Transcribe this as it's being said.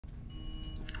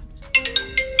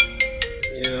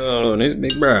Yo, this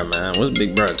Big Bird, man. What's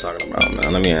Big Bird talking about,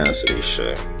 man? Let me answer this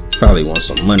shit. Probably want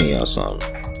some money or something.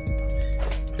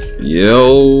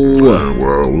 Yo. Man,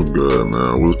 bro, what's good,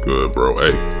 man? What's good, bro? Hey,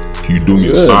 can you do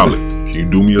me a solid? Can you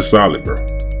do me a solid, bro?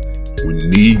 We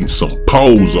need some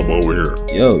pose up over here.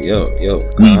 Yo.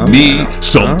 We need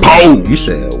some pose. You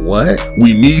said what?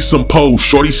 We need some pose.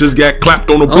 Shorty just got clapped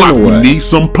on the block. We need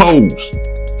some pose.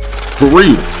 For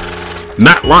real.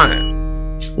 Not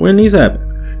lying. When these happen?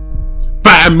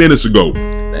 5 minutes ago.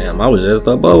 Damn, I was just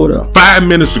up over there. 5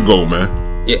 minutes ago,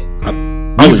 man. Yeah.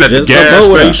 I was at the gas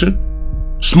station,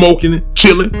 smoking it,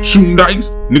 chilling, shooting dice.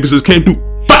 Niggas just came through.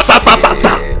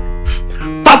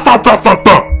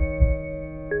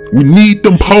 We need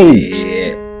them poles.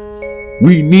 Yeah.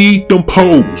 We need them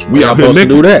poles. We out here, nigga.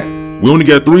 Do that. We only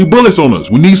got 3 bullets on us.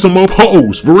 We need some more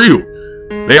poles, for real.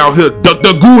 They out here duck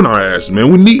gooing our ass,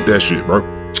 man. We need that shit,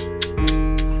 bro.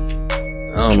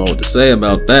 I don't know what to say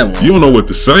about that one. You don't know what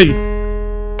to say.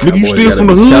 Nigga, you still from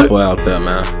the hood. Be careful out there,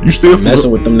 man. You still from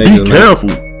messing with them niggas. Be careful.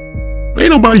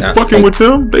 Ain't nobody fucking with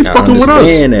them. They fucking with us.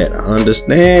 I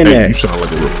understand that. You sound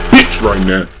like a little bitch right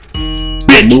now.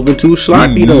 Bitch. Moving too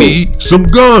sloppy though. We need some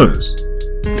guns.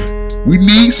 We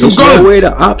need some guns. There's no way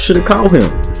the ops should have called him.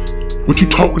 What you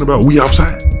talking about? We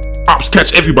outside. Ops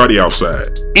catch everybody outside.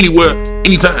 Anywhere,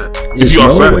 anytime. If you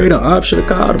outside. There's no way the ops should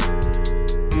have called him.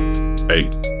 Hey,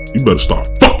 you better start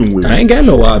fucking with me. I ain't got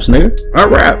no ops, nigga. I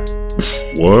rap.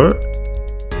 What?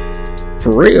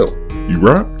 For real. You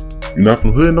rap? You not from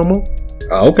the hood no more?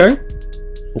 Okay.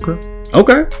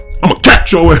 Okay. I'ma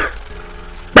catch your ass.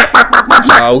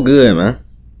 All good, man.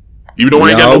 Even though I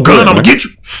ain't got no gun, I'ma get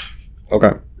you.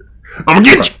 Okay. I'ma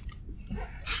get you.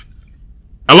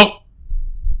 Hello?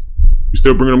 You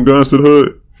still bringing them guns to the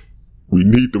hood? We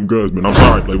need them guns, man. I'm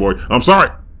sorry, Playboy. I'm sorry.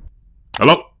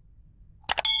 Hello?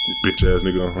 You bitch ass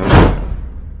nigga.